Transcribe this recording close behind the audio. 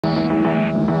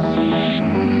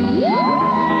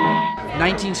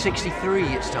1963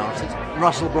 it started.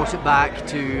 Russell brought it back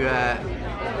to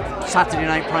Saturday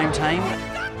night prime time.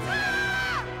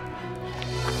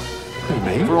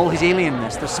 For all his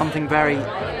alienness, there's something very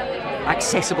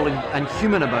accessible and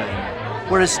human about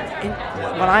him. Whereas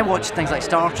when I watched things like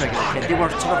Star Trek as a kid, they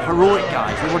were sort of heroic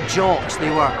guys. They were jocks.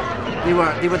 They were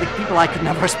the people I could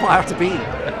never aspire to be.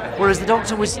 Whereas the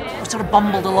Doctor was sort of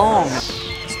bumbled along.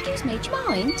 Excuse me, do you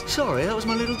mind? Sorry, that was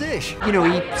my little dish. You know,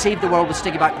 he saved the world with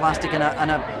sticky back plastic and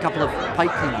a couple of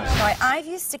pipe cleaners. Right, I've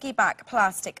used sticky back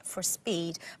plastic for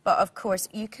speed, but of course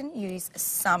you can use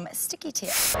some sticky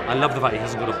tape. I love the fact he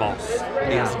hasn't got a boss.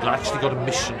 He hasn't actually got a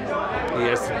mission.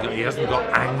 He hasn't got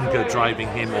anger driving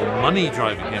him or money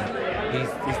driving him. He's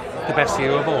the best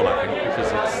hero of all, I think,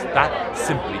 because that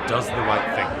simply does the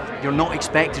right thing. You're not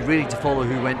expected really to follow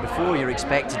who went before, you're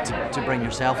expected to bring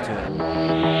yourself to it.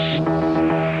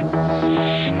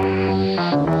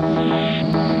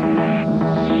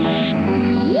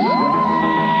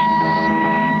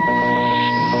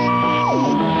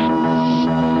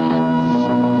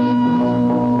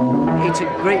 It's a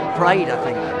great pride, I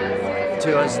think,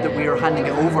 to us that we are handing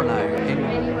it over now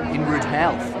in rude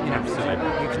health. You know,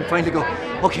 absolutely. You can finally go,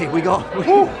 okay,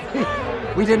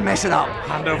 we didn't mess it up.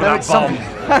 Hand over that bomb.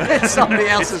 It's somebody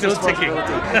else's it's still ticking.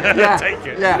 Yeah. Take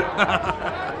it.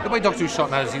 Yeah. The way Doctor Who's shot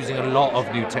now is using a lot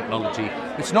of new technology.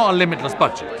 It's not a limitless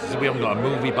budget. We haven't got a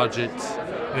movie budget.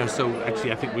 You know, so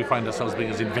actually I think we find ourselves being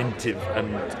as inventive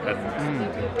and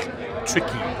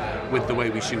tricky with the way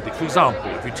we shoot it. For example,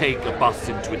 if you take a bus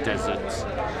into a desert,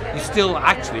 you still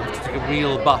actually have to take a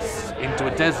real bus into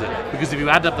a desert, because if you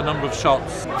add up the number of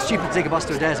shots... It's cheaper to take a bus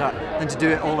to a desert than to do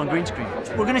it all on green screen.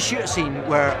 We're going to shoot a scene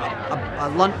where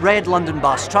a red London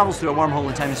bus travels through a wormhole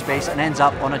in time and space and ends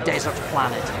up on a desert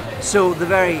planet. So the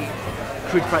very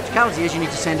crude practicality is you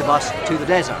need to send a bus to the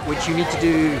desert, which you need to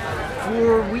do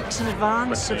 4 weeks in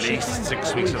advance. At least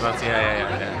 6 weeks in advance,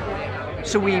 yeah.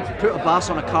 So we put a bus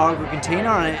on a cargo container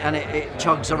and it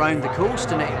chugs around the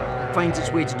coast and it finds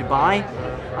its way to Dubai.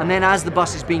 And then as the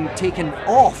bus is being taken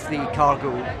off the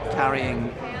cargo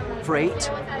carrying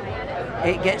freight,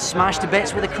 it gets smashed to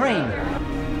bits with a crane.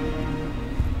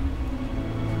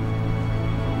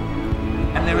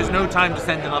 And there is no time to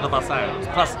send another bus out.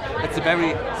 Plus, it's a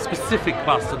very specific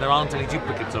bus and there aren't any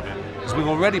duplicates of it. Because we've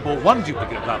already bought one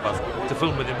duplicate of that bus to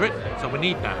film with in Britain, so we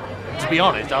need that. And to be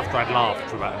honest, after I'd laughed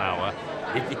for about an hour,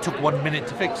 it took 1 minute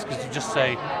to fix, because you just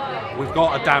say, we've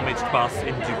got a damaged bus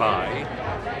in Dubai,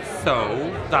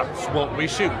 so that's what we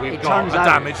shoot. We've got a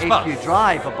damaged bus. If you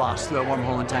drive a bus through a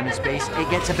wormhole in time and space, it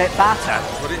gets a bit battered.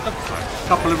 That's what it looks like. A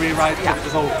couple of rewrites and it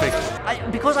was all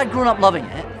fixed. Because I'd grown up loving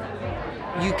it,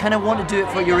 you kind of want to do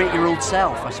it for your 8-year-old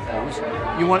self, I suppose.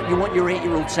 You want your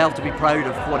 8-year-old self to be proud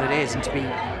of what it is and to be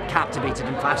captivated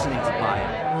and fascinated by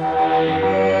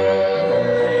it.